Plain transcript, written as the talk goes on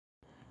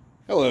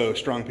Hello,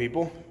 strong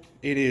people.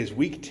 It is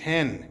week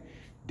 10,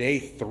 day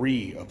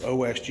 3 of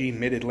OSG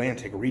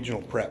Mid-Atlantic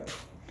Regional Prep.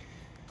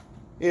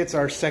 It's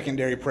our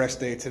secondary press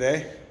day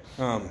today.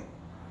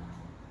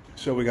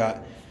 So we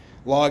got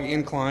log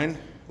incline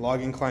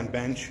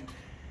bench.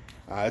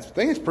 I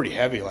think it's pretty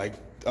heavy, like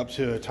up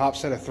to a top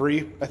set of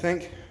 3, I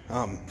think.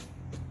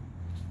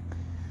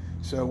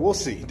 So we'll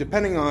see,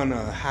 depending on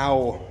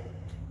how,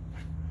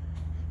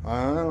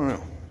 I don't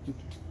know.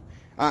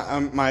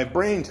 My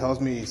brain tells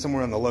me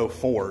somewhere in the low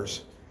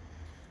 4s.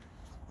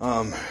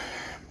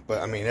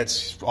 But I mean,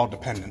 it's all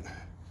dependent.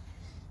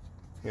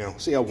 You know,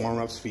 see how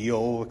warm-ups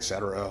feel,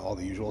 etc., all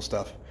the usual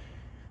stuff.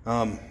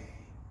 And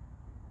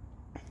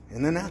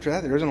then after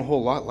that, there isn't a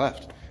whole lot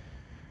left.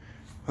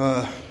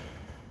 Yeah,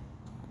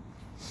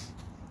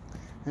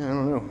 I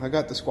don't know. I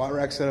got the squat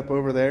rack set up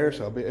over there,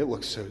 so it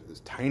looks so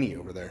tiny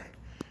over there.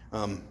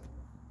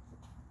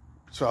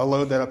 So I'll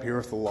load that up here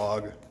with the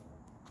log,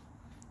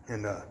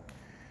 and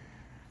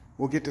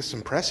we'll get to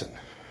some pressing.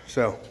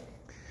 So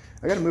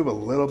I got to move a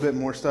little bit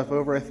more stuff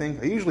over, I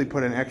think. I usually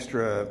put an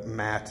extra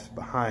mat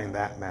behind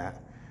that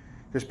mat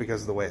just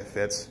because of the way it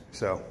fits.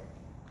 So,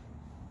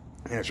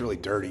 and it's really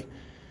dirty.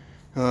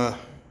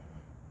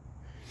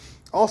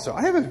 Also,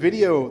 I have a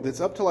video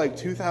that's up to like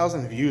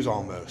 2,000 views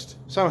almost,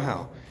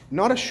 somehow.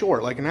 Not a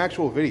short, like an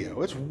actual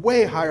video. It's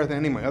way higher than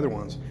any of my other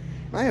ones.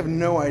 And I have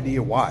no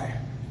idea why.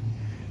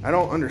 I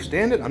don't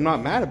understand it. I'm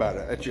not mad about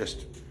it. It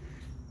just,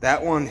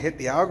 that one hit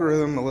the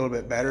algorithm a little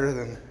bit better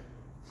than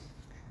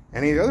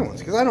any of the other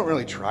ones, because I don't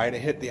really try to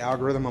hit the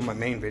algorithm on my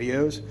main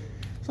videos.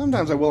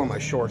 Sometimes I will on my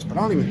shorts, but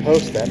I don't even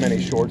post that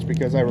many shorts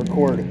because I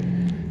record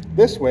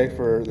this way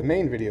for the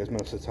main videos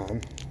most of the time.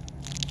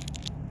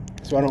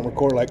 So I don't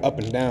record like up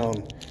and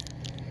down,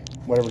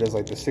 whatever it is,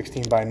 like the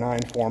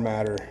 16:9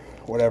 format or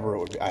whatever it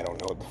would be. I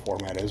don't know what the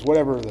format is,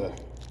 whatever the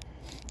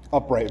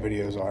upright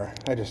videos are.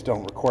 I just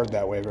don't record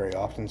that way very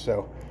often,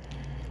 so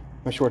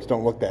my shorts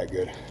don't look that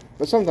good.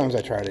 But sometimes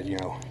I try to, you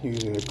know,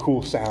 use a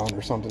cool sound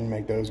or something to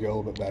make those go a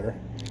little bit better.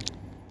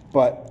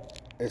 But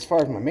as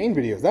far as my main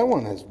videos, that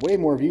one has way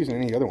more views than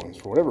any other ones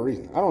for whatever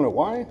reason. I don't know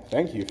why.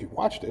 Thank you if you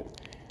watched it.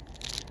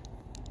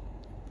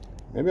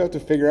 Maybe I have to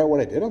figure out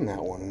what I did on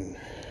that one and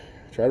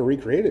try to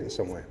recreate it in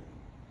some way.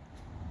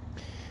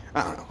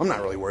 I don't know. I'm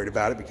not really worried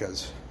about it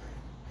because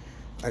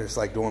I just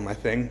like doing my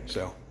thing.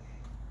 So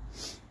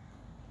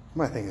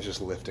my thing is just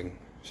lifting.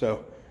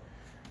 So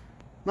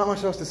not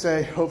much else to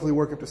say. Hopefully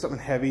work up to something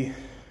heavy.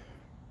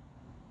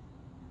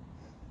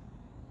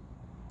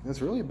 That's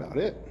really about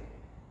it.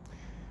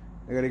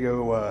 I gotta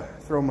go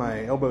throw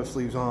my elbow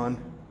sleeves on,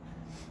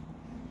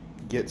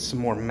 get some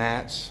more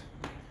mats,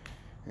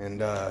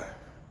 and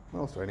what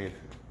else do I need?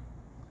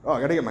 Oh,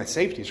 I gotta get my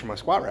safeties for my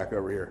squat rack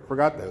over here.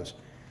 Forgot those.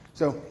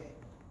 So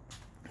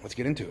let's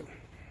get into it.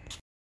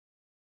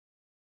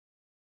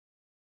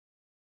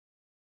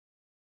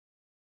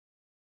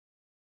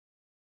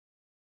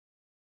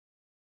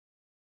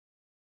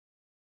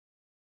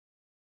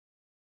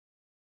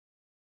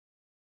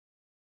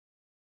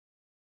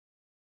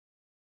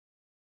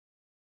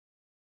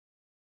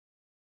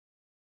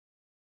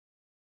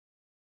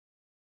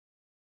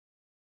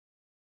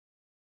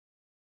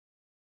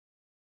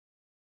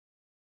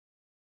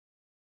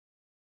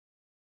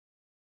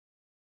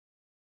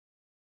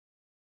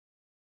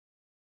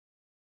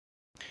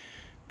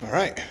 All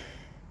right,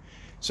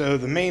 so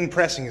the main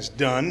pressing is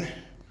done.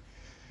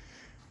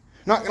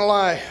 Not gonna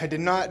lie, I did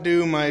not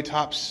do my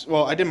tops.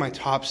 Well, I did my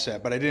top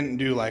set, but I didn't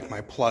do like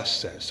my plus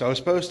set. So I was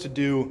supposed to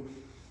do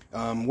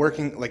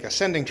working like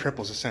ascending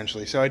triples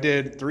essentially. So I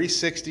did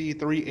 360,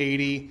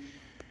 380,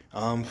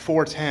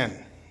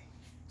 410.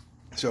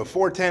 So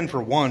 410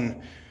 for 1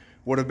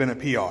 would have been a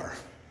PR.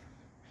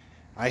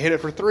 I hit it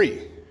for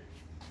 3.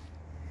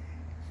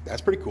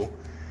 That's pretty cool.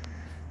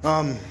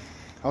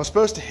 I was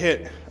supposed to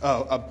hit,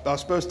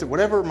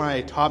 whatever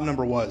my top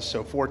number was,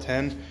 so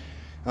 410,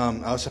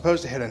 I was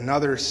supposed to hit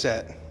another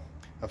set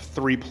of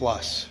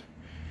 3+.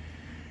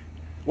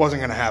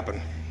 Wasn't gonna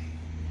happen.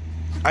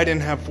 I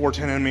didn't have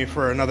 410 in me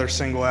for another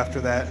single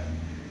after that.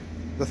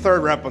 The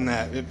third rep on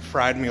that, it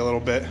fried me a little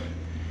bit.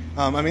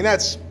 I mean,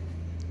 that's,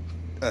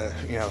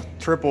 you know,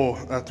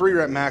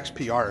 3-rep max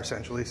PR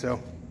essentially,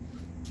 so.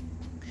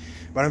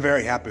 But I'm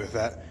very happy with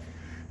that.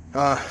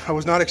 I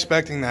was not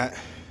expecting that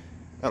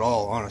at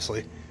all,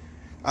 honestly.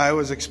 I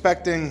was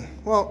expecting,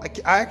 well,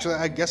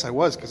 I guess I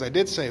was, because I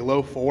did say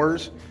low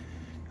 4s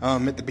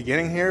at the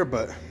beginning here,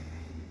 but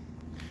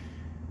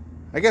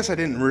I guess I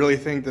didn't really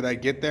think that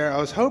I'd get there. I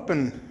was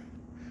hoping,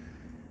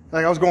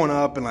 like I was going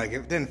up and like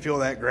it didn't feel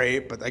that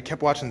great, but I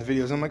kept watching the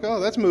videos and I'm like, oh,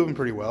 that's moving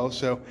pretty well.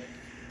 So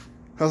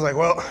I was like,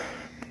 well,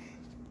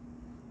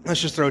 let's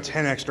just throw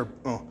 10 extra.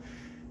 Oh,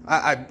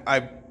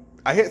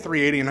 I hit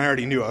 380 and I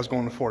already knew I was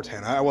going to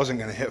 410. I wasn't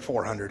going to hit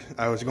 400.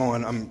 I was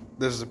going,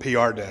 this is a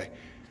PR day.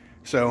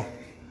 So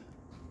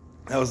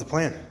that was the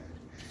plan.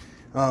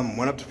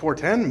 Went up to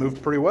 410,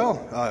 moved pretty well.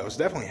 It was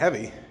definitely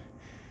heavy.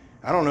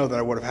 I don't know that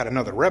I would have had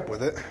another rep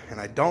with it, and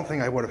I don't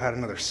think I would have had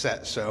another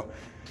set. So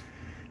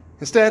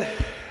instead,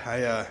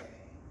 I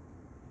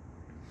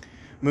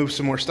moved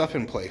some more stuff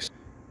in place.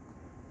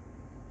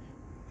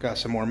 Got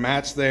some more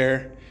mats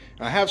there.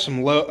 I have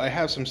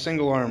some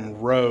single arm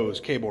rows,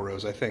 cable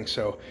rows, I think,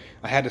 so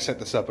I had to set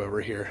this up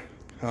over here.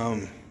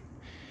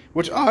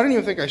 Which, I didn't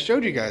even think I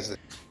showed you guys this.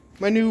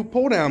 My new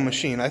pull down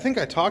machine. I think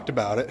I talked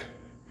about it,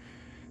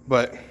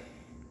 but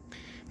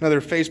another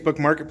Facebook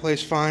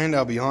Marketplace find.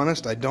 I'll be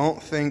honest, I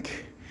don't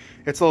think,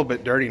 it's a little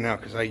bit dirty now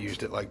because I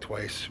used it like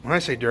twice. When I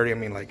say dirty, I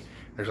mean like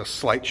there's a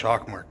slight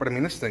chalk mark, but I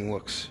mean this thing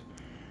looks,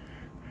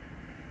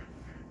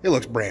 it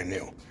looks brand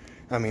new.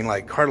 I mean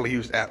like hardly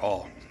used at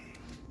all.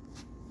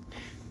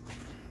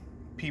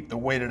 Peep the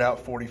weighted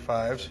out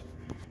 45s.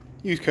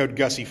 Use code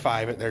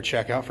Gussie5 at their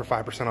checkout for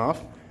 5%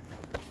 off.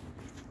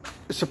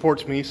 It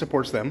supports me,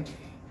 supports them.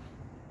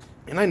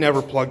 And I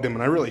never plug them,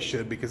 and I really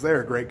should because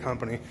they're a great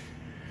company.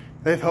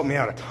 They've helped me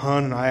out a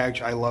ton, and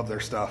I love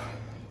their stuff.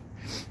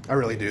 I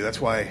really do.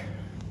 That's why I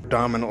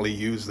predominantly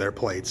use their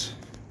plates.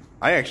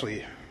 I can't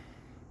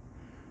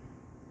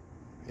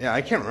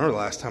remember the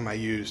last time I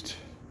used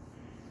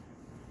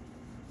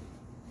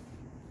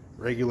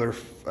regular,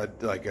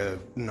 like a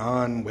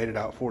non-weighted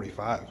out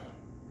 45.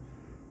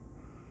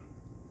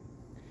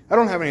 I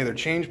don't have any other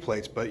change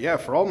plates, but yeah,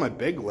 for all my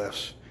big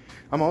lifts,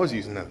 I'm always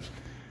using those.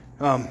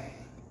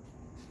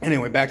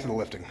 Anyway, back to the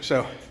lifting.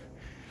 So,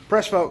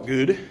 press felt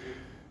good.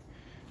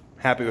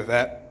 Happy with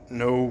that.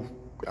 No,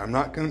 I'm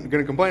not going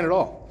to complain at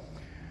all.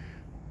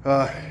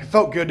 It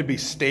felt good to be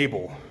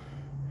stable.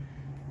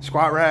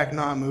 Squat rack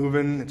not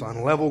moving. It's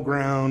on level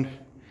ground.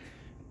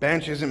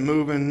 Bench isn't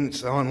moving.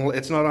 It's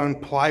not on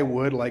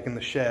plywood like in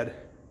the shed.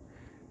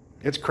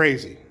 It's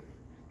crazy.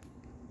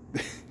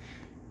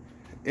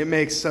 It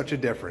makes such a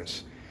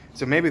difference.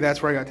 So maybe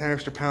that's where I got 10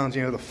 extra pounds.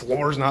 You know, the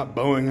floor's not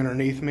bowing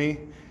underneath me.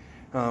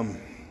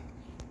 I'm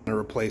gonna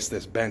replace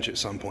this bench at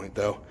some point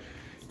though.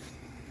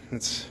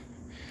 It's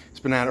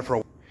been at it for a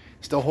while.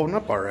 Still holding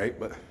up all right,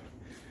 but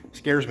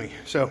scares me.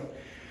 So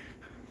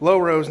low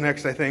rows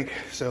next, I think.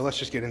 So let's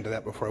just get into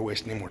that before I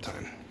waste any more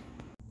time.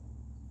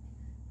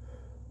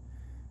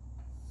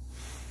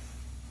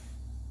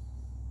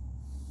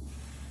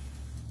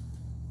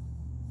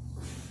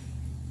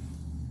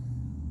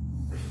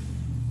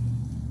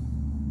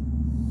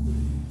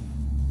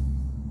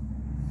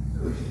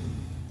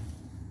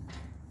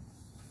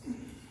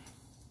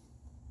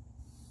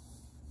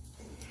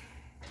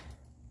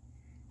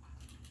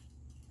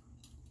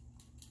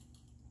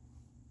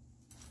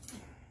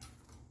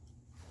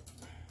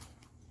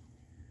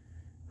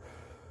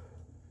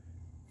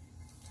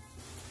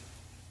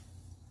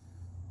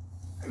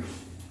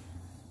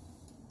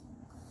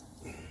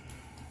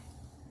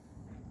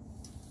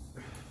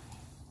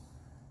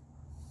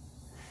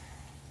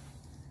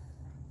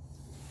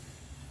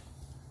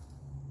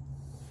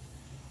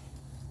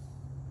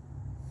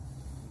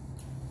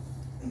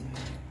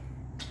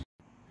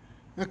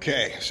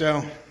 Okay,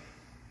 so that's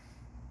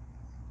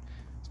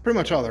pretty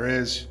much all there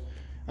is.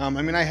 I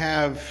mean, I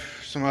have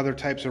some other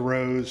types of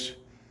rows,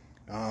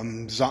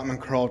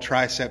 Zotman curl,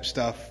 tricep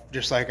stuff,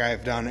 just like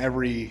I've done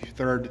every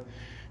third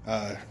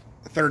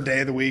day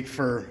of the week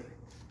for,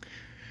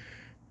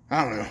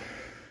 I don't know,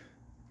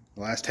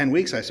 the last 10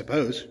 weeks, I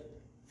suppose.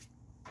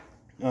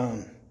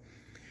 It's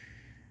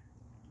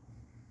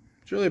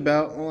really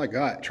about all I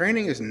got.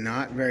 Training is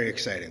not very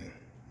exciting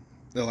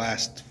the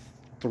last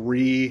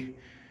 3-4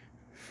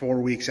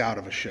 weeks out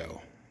of a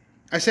show.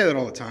 I say that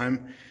all the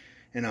time,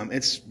 and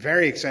it's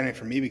very exciting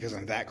for me because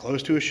I'm that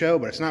close to a show,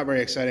 but it's not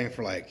very exciting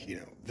for, like, you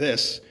know,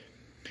 this,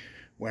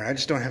 where I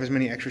just don't have as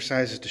many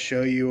exercises to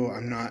show you.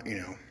 I'm not, you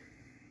know,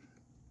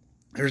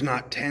 there's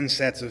not 10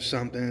 sets of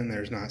something,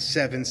 there's not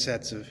 7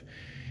 sets of,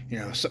 you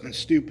know, something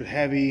stupid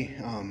heavy.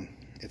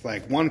 It's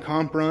like one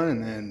comp run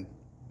and then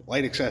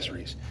light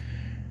accessories.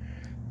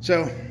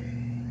 So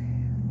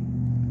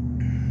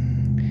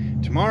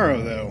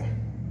tomorrow, though,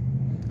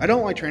 I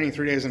don't like training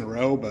 3 days in a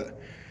row, but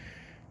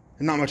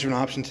not much of an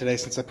option today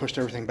since I pushed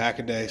everything back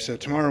a day. So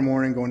tomorrow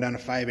morning, going down to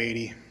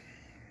 580.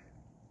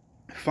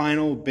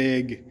 Final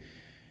big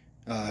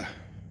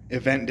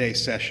event day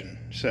session.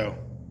 So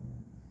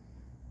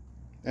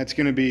that's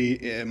going to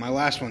be, my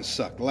last one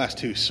sucked. The last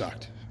 2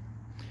 sucked.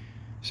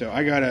 So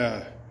I got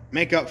to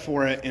make up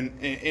for it.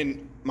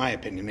 In my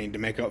opinion, I need to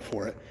make up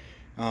for it.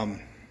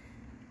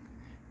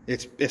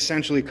 It's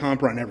essentially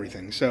comp run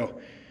everything. So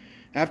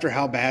after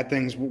how bad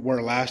things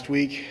were last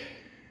week,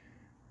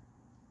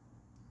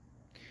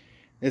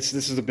 this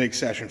is a big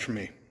session for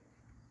me.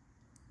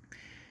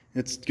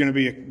 It's going to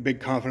be a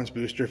big confidence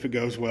booster if it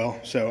goes well.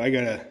 So I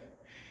got to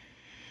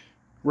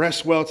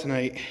rest well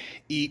tonight,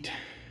 eat.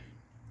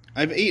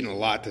 I've eaten a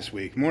lot this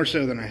week, more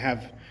so than I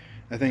have,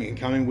 I think, in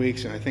coming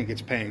weeks, and I think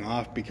it's paying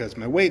off because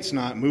my weight's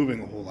not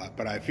moving a whole lot,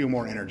 but I feel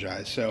more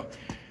energized. So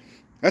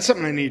that's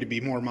something I need to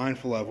be more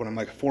mindful of when I'm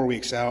like 4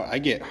 weeks out. I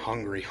get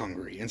hungry.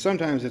 And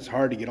sometimes it's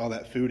hard to get all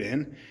that food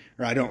in,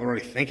 or I don't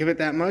really think of it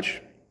that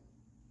much,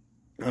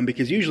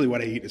 because usually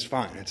what I eat is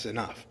fine. It's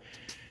enough.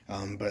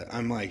 But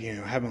I'm like, you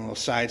know, having little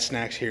side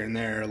snacks here and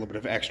there, a little bit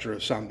of extra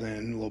of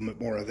something, a little bit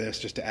more of this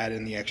just to add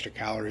in the extra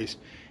calories,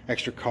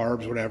 extra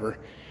carbs, whatever.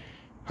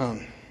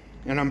 And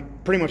I'm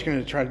pretty much going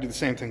to try to do the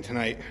same thing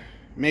tonight,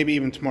 maybe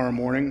even tomorrow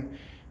morning.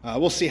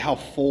 We'll see how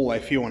full I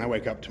feel when I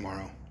wake up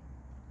tomorrow.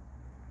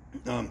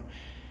 I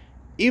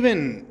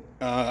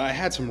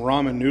had some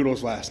ramen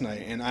noodles last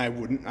night,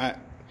 and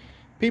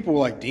people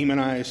will like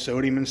demonize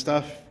sodium and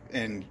stuff.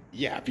 And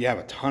yeah, if you have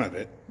a ton of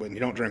it, when you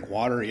don't drink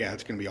water, yeah,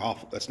 it's going to be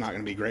awful. That's not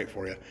going to be great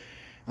for you.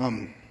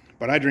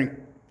 But I drink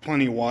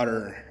plenty of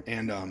water,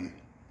 and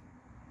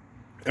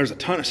there's a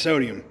ton of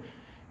sodium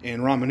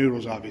in ramen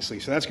noodles, obviously,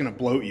 so that's going to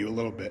bloat you a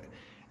little bit.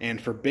 And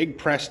for big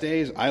press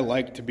days, I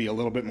like to be a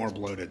little bit more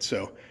bloated.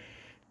 So,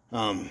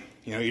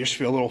 you know, you just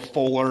feel a little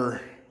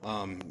fuller.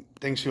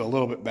 Things feel a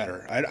little bit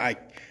better. I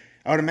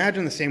would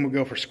imagine the same would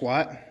go for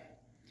squat.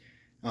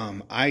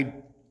 I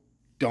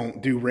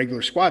don't do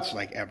regular squats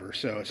like ever,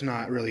 so it's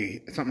not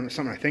really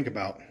something I think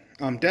about.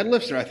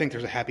 Deadlifts, I think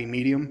there's a happy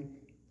medium.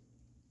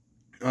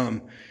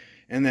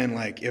 And then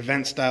like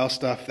event style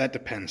stuff, that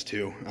depends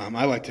too.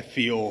 I like to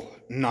feel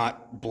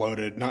not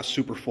bloated, not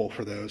super full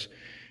for those,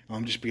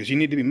 just because you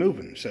need to be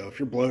moving. So if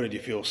you're bloated, you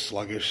feel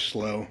sluggish,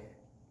 slow.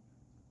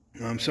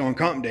 So on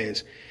comp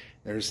days,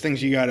 there's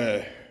things you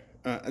gotta,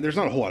 there's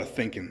not a whole lot of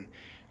thinking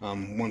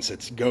once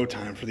it's go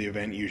time for the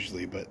event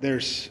usually, but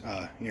there's,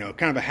 you know,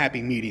 kind of a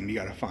happy medium you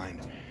gotta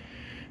find.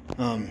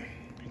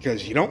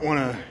 Because you don't want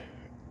to,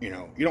 you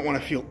know, you don't want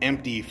to feel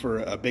empty for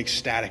a big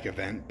static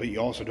event, but you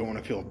also don't want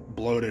to feel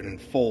bloated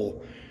and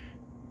full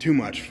too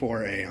much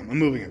for a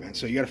moving event.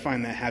 So you got to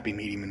find that happy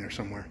medium in there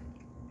somewhere.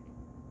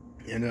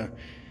 And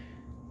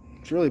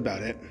that's really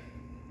about it.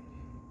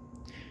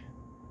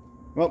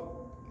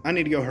 Well, I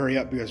need to go hurry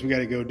up because we got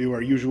to go do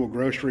our usual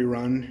grocery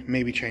run,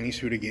 maybe Chinese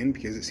food again,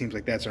 because it seems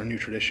like that's our new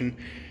tradition.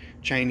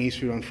 Chinese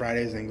food on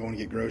Fridays, then going to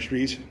get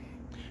groceries.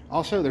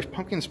 Also, there's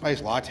pumpkin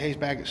spice lattes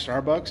back at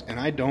Starbucks, and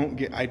I don't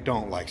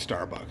like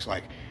Starbucks.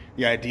 Like,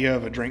 the idea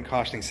of a drink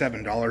costing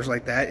 $7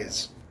 like that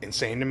is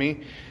insane to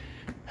me.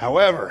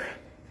 However,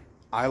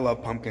 I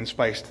love pumpkin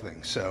spiced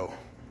things, so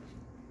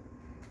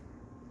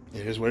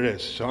it is what it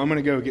is. So I'm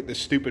gonna go get this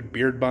stupid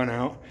beard bun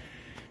out,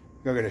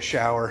 go get a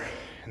shower,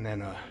 and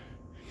then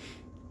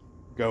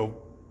go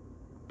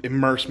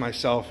immerse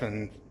myself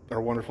in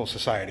our wonderful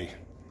society.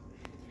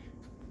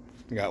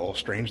 It got a little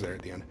strange there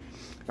at the end.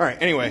 All right,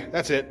 anyway,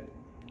 that's it.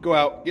 Go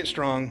out, get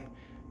strong,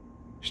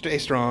 stay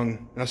strong,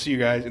 and I'll see you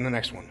guys in the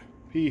next one.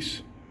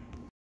 Peace.